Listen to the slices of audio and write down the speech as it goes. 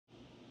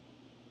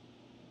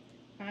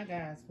Hi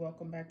guys,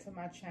 welcome back to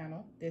my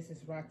channel. This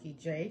is Rocky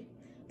J.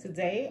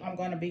 Today I'm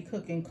going to be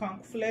cooking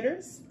conch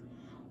fritters.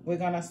 We're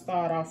going to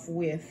start off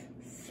with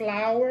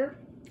flour,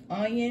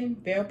 onion,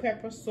 bell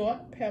pepper,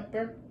 salt,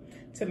 pepper,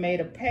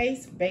 tomato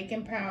paste,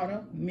 baking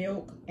powder,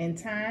 milk, and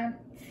thyme.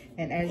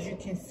 And as you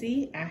can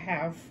see, I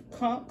have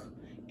conch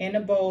in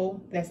a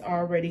bowl that's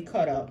already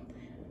cut up.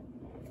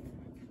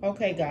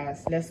 Okay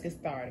guys, let's get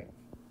started.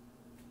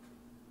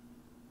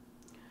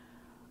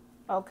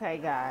 Okay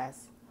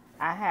guys,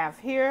 I have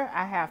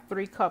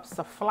 3 cups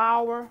of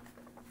flour.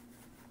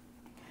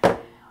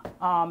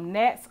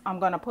 Next, I'm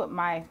going to put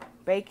my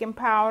baking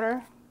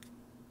powder.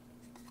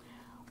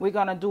 We're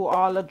going to do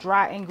all the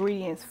dry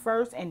ingredients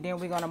first, and then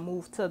we're going to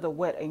move to the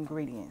wet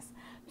ingredients.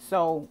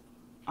 So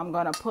I'm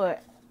going to put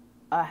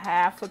a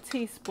half a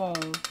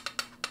teaspoon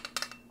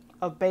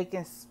of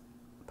baking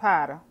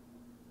powder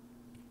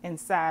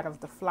inside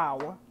of the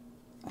flour.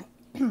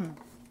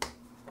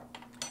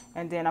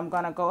 And then I'm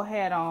going to go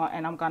ahead on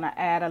and I'm going to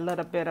add a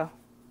little bit of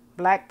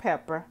black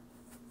pepper.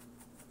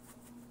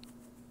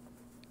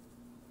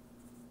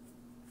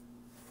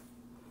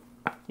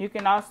 You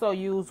can also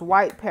use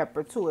white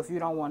pepper too if you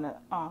don't want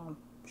to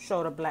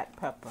show the black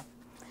pepper.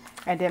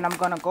 And then I'm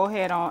going to go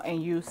ahead on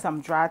and use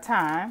some dry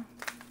thyme.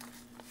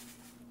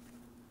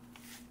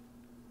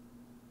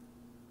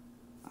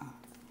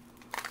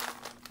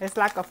 It's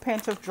like a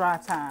pinch of dry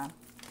thyme.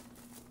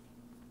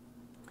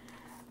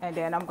 And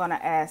then I'm going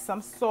to add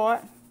some salt.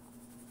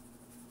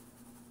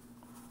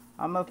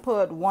 I'm going to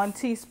put 1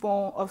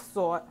 teaspoon of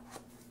salt.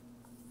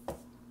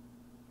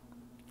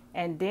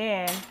 And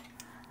then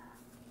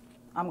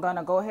I'm going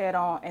to go ahead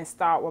on and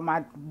start with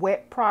my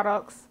wet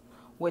products,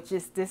 which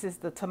is, this is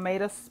the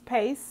tomato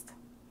paste.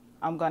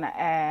 I'm going to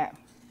add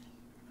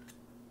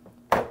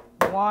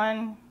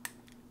 1,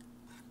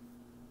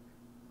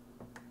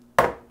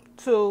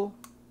 2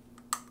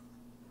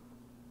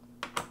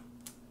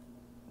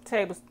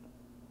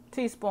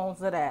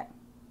 teaspoons of that.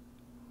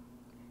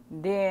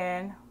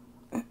 Then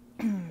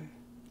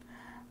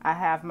I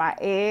have my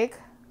egg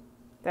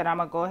that I'm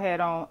going to go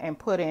ahead on and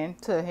put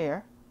into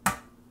here.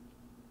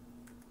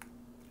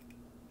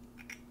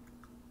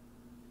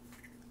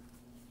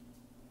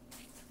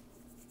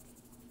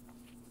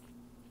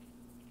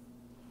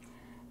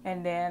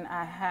 And then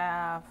I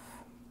have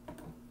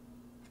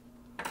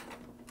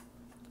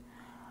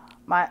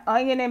my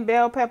onion and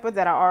bell pepper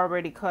that I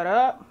already cut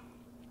up.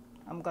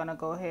 I'm going to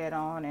go ahead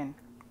on and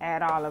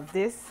add all of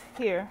this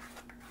here.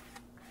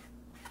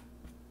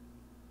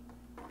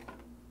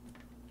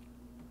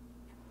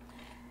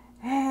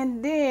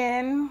 And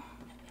then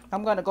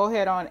I'm going to go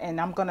ahead on and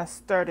I'm going to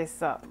stir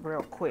this up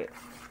real quick.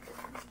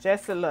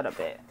 Just a little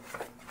bit.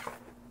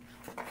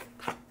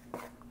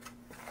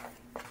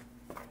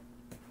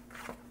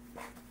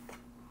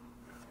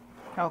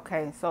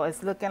 Okay, so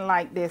it's looking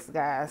like this,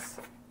 guys.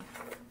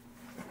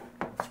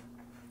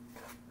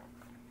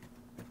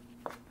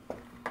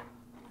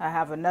 I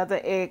have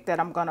another egg that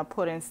I'm going to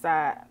put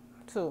inside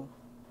too.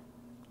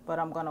 But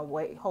I'm going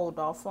to hold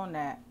off on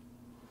that.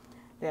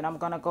 Then I'm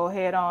going to go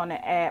ahead on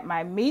and add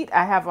my meat.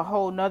 I have a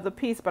whole nother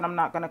piece, but I'm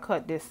not going to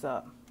cut this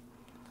up.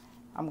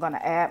 I'm going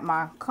to add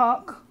my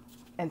conch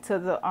into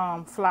the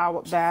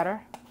flour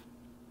batter.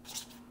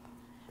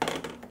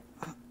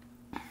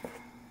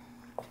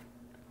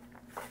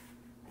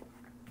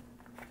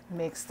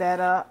 Mix that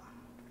up.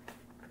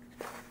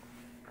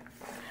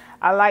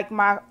 I like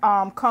my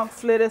conch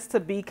fritters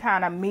to be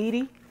kind of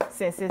meaty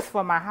since it's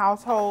for my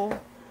household.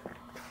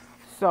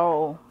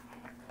 So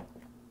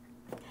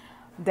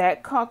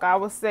that conch, I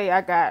would say I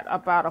got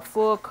about a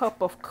full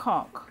cup of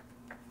conch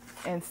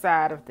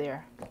inside of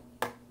there.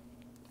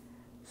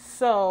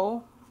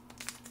 So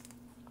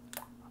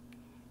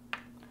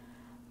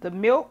the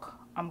milk,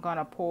 I'm going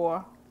to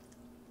pour.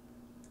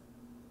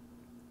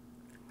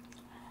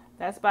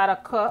 That's about a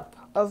cup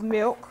of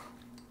milk.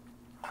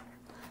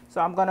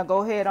 So I'm going to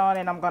go ahead on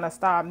and I'm going to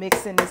start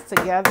mixing this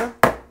together.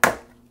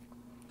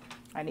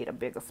 I need a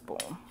bigger spoon.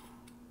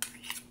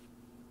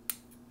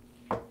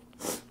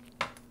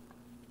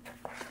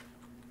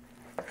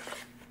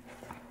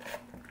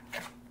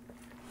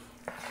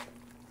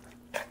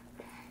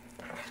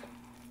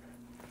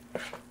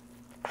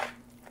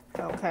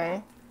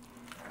 Okay,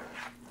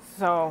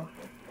 so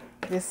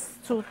this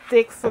is too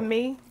thick for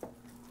me.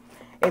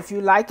 If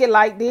you like it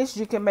like this,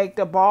 you can make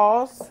the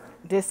balls.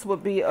 This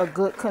would be a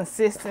good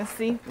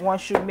consistency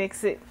once you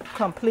mix it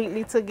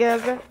completely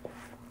together.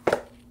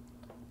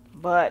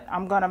 But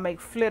I'm going to make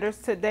fritters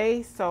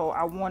today, so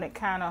I want it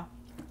kind of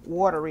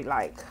watery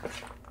like,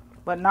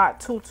 but not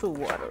too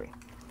watery.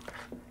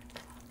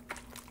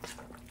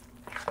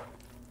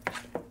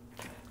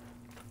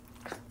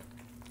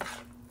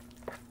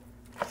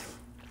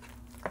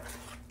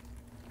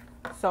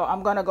 So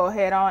I'm going to go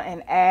ahead on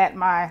and add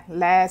my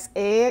last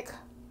egg.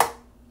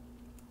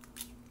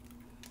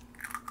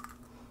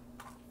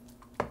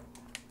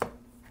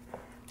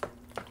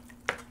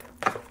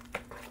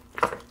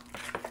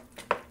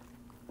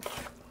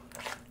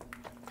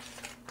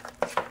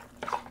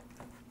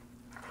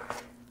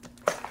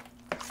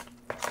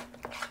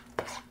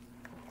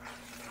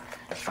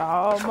 It's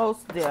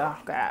almost there,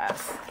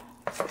 guys.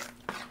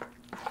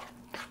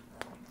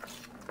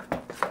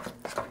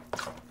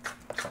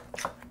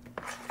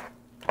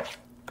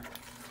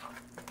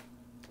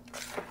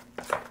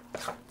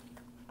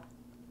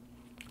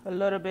 A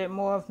little bit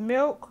more of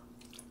milk,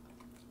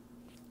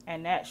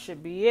 and that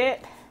should be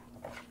it.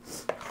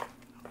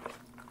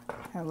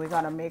 And we're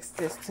gonna mix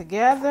this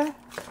together.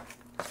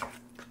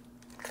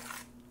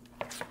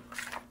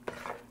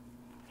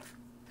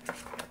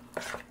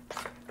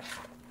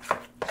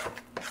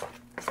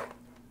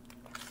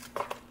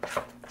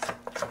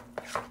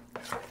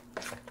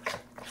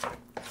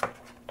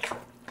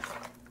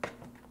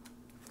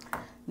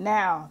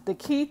 Now, the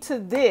key to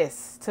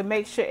this, to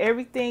make sure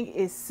everything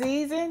is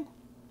seasoned,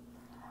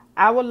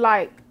 I would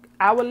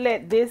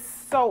let this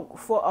soak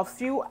for a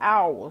few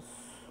hours,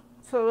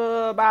 to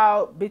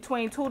about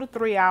between 2 to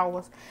 3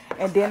 hours,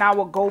 and then I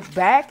will go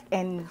back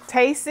and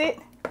taste it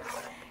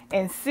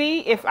and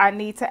see if I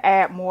need to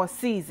add more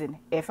season.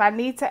 If I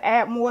need to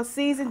add more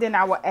season, then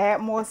I will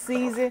add more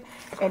season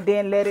and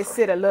then let it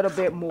sit a little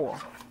bit more.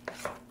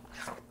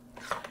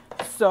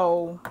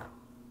 So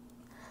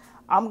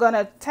I'm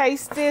gonna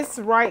taste this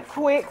right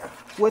quick,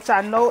 which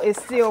I know is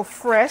still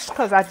fresh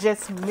because I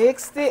just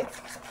mixed it,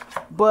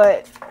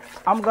 but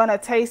I'm gonna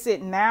taste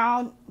it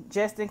now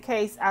just in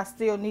case I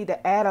still need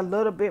to add a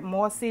little bit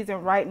more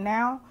season right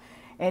now.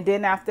 And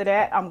then after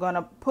that, I'm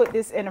gonna put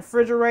this in the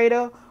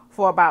refrigerator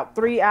for about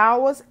 3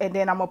 hours, and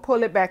then I'm gonna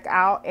pull it back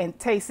out and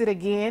taste it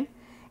again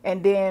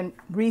and then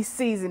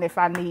re-season if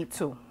I need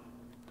to.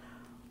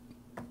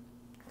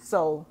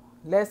 So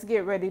let's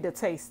get ready to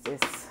taste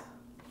this.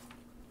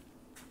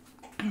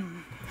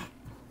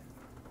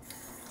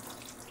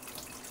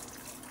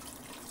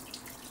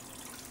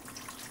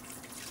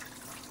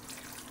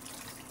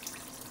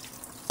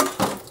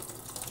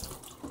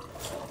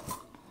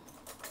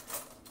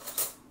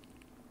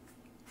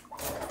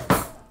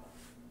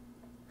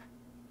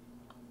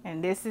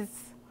 And this is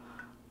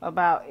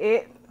about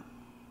it.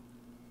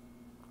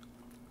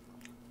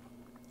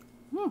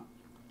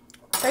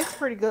 Tastes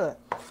pretty good.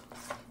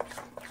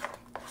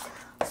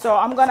 So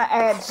I'm gonna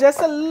add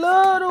just a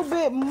little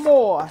bit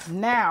more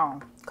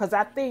now, because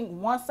I think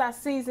once I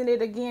season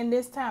it again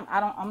this time,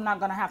 I'm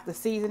not gonna have to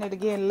season it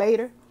again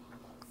later,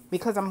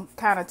 because I'm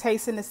kind of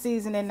tasting the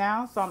seasoning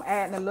now. So I'm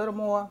adding a little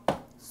more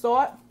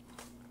salt.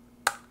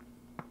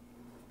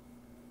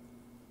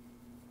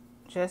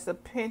 Just a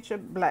pinch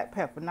of black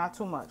pepper, not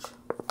too much.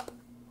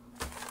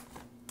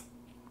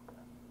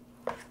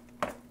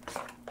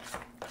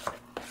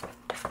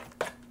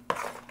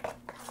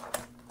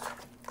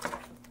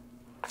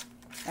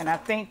 And I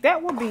think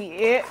that will be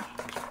it.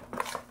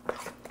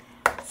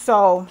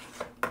 So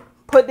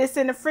put this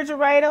in the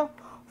refrigerator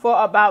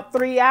for about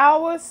 3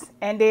 hours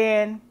and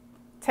then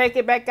take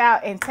it back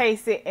out and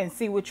taste it and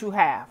see what you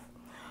have.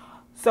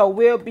 So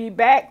we'll be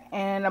back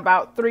in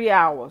about 3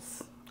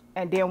 hours,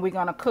 and then we're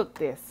gonna cook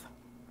this.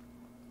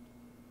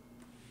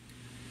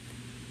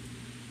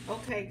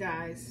 Okay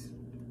guys,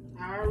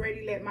 I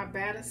already let my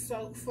batter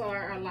soak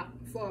for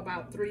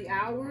about 3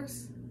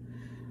 hours.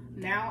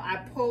 Now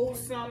I pour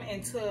some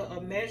into a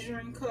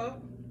measuring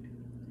cup,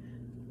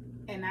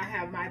 and I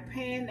have my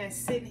pan that's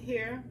sitting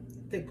here.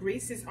 The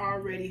grease is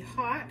already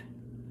hot.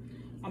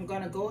 I'm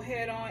gonna go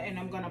ahead on and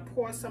I'm gonna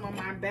pour some of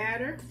my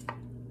batter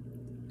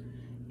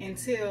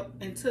into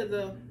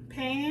the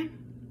pan,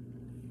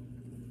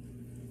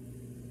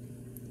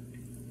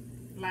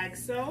 like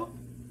so.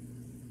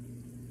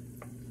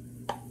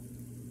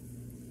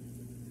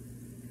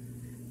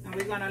 And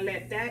we're gonna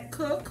let that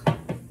cook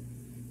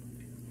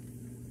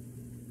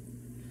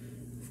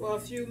for a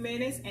few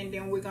minutes, and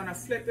then we're gonna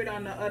flip it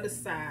on the other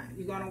side.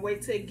 You're gonna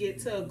wait till it get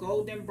to a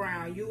golden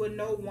brown. You will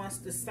know once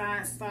the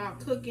sides start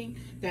cooking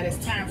that it's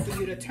time for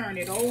you to turn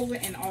it over,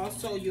 and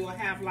also you'll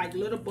have like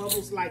little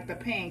bubbles like the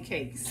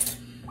pancakes.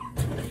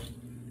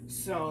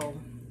 So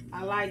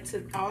I like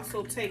to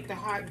also take the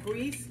hot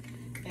grease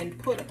and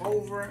put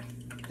over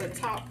the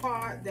top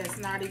part that's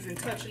not even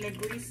touching the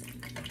grease,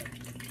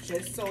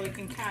 just so it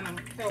can kind of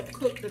help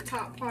cook the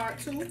top part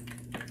too.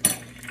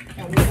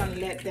 And we're gonna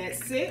let that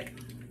sit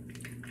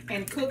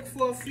and cook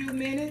for a few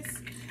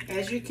minutes.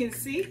 As you can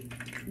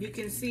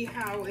see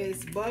how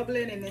it's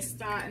bubbling and it's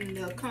starting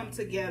to come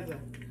together.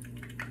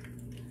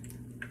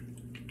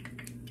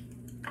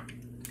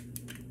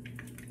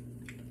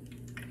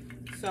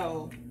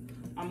 So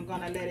I'm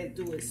gonna let it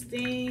do its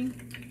thing.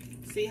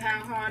 See how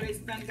hard it's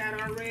done got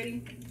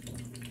already?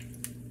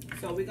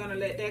 So we're gonna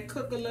let that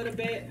cook a little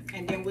bit,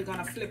 and then we're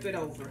gonna flip it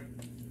over.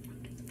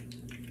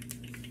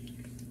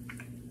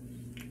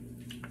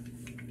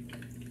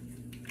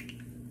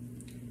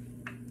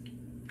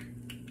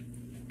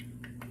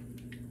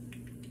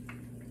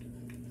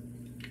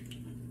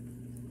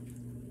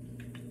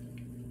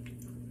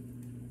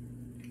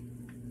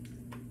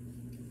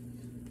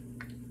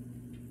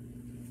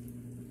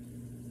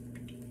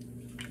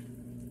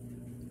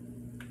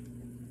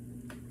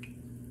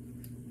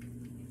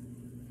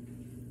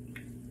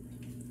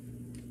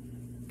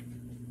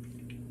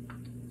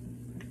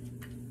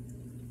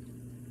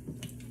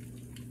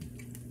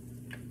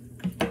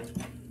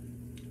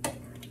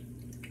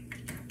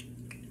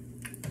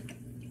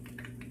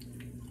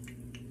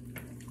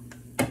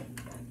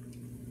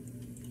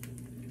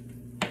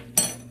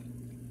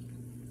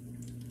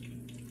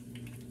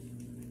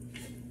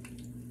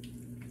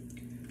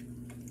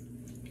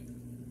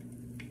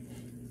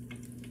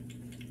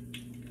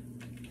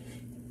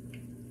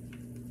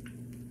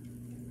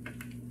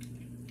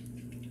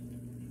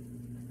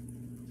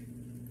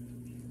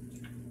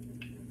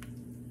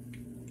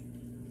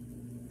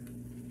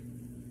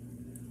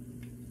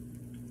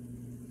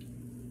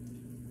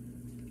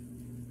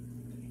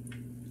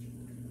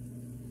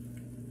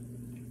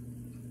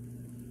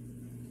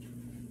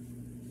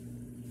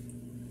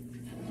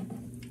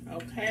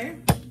 Okay.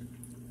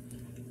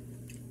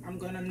 I'm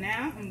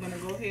gonna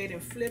go ahead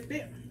and flip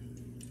it.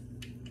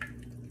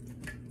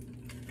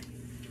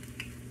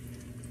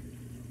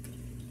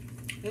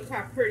 Look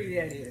how pretty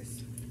that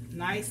is.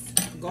 Nice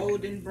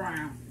golden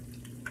brown.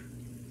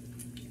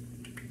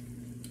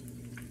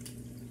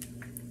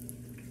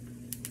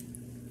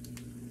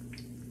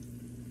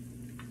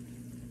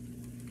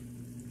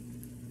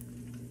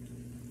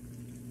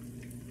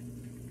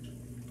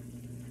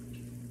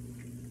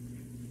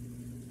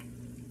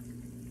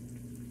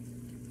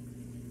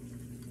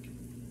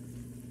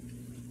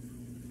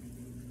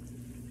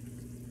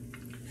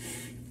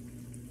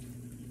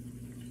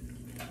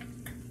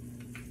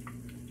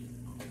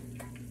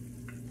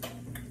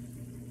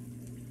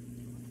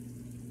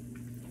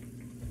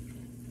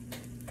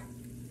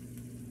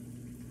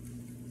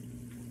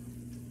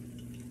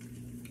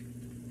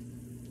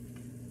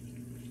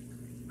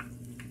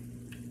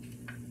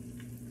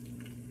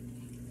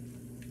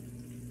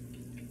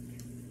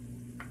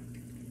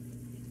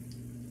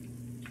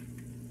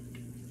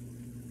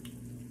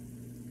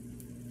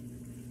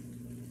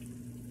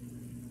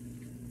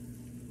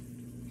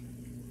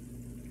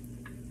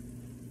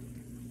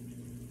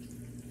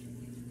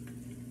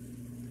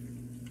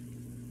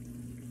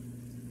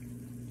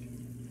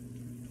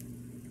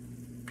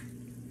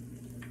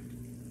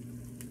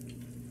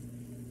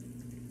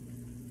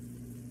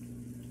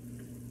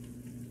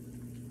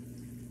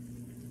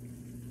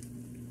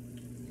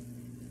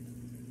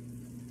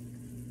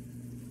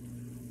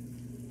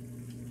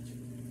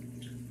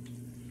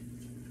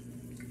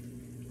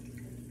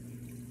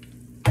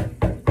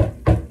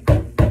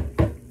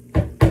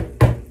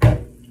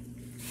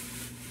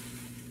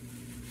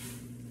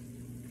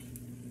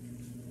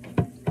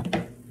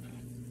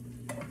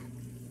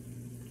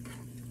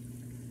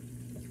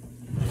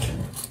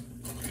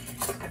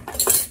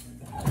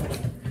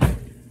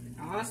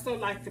 I also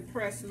like to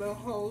press little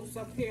holes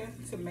up here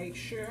to make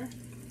sure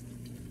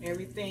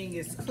everything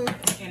is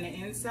cooked in the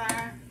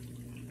inside.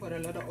 Put a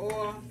little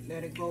oil,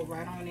 let it go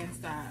right on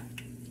inside,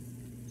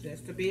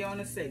 just to be on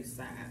the safe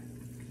side.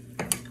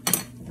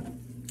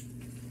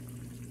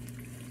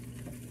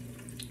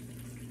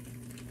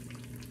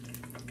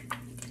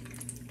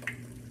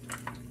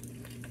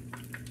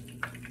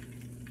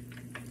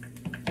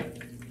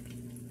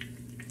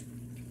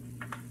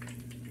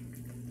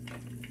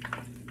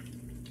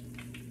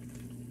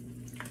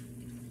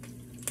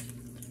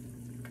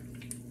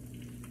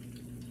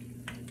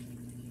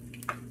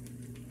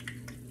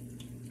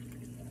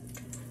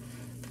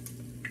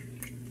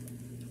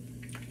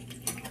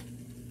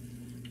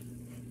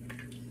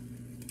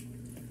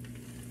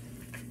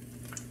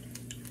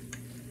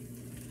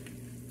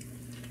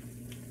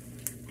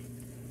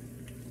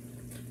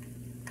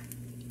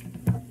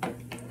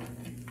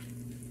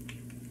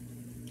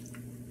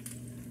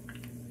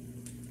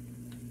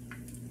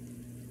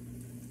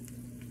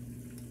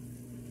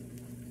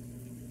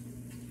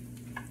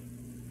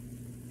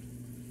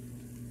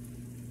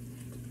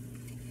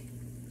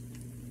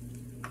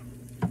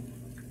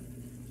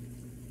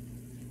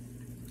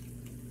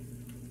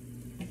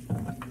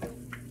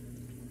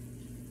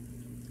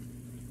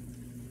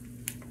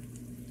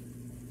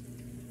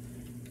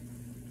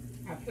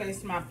 I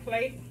place my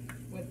plate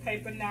with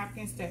paper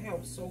napkins to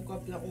help soak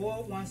up the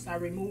oil. Once I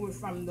remove it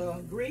from the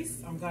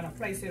grease, I'm going to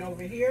place it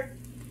over here,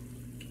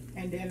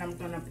 and then I'm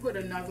going to put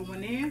another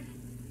one in.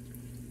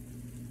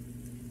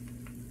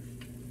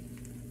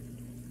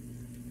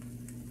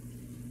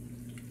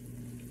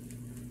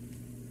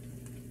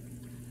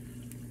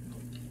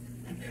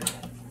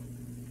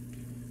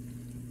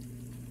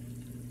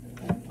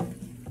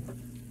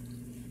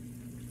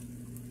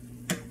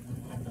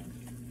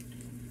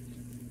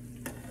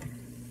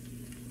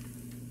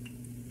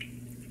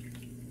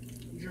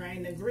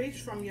 Drain the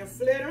grease from your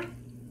flitter.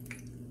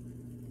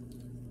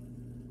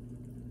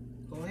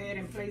 Go ahead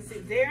and place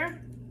it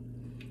there.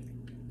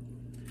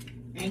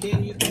 And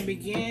then you can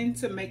begin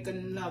to make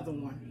another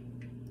one.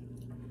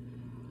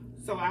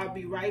 So I'll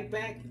be right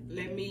back.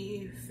 Let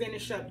me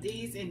finish up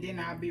these and then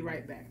I'll be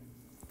right back.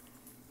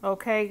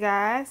 Okay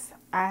guys,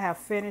 I have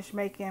finished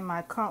making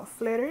my conch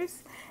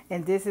fritters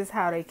and this is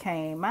how they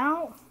came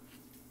out.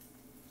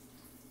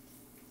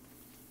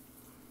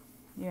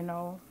 You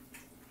know,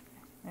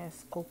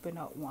 let's open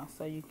up one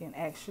so you can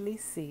actually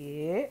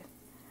see it.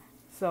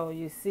 So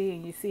you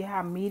see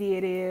how meaty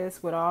it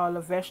is with all the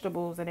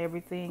vegetables and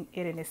everything.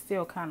 And it's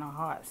still kind of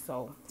hot,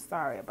 so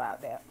sorry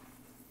about that.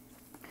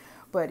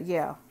 But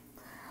yeah,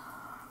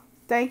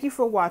 thank you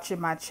for watching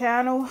my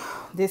channel.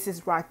 This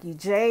is Rocky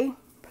J.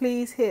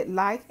 Please hit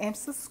like and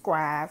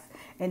subscribe,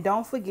 and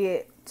don't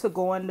forget to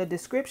go in the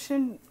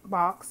description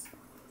box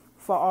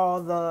for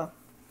all the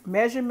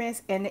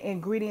measurements and the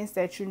ingredients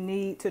that you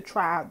need to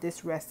try out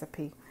this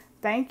recipe.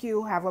 Thank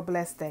you. Have a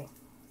blessed day.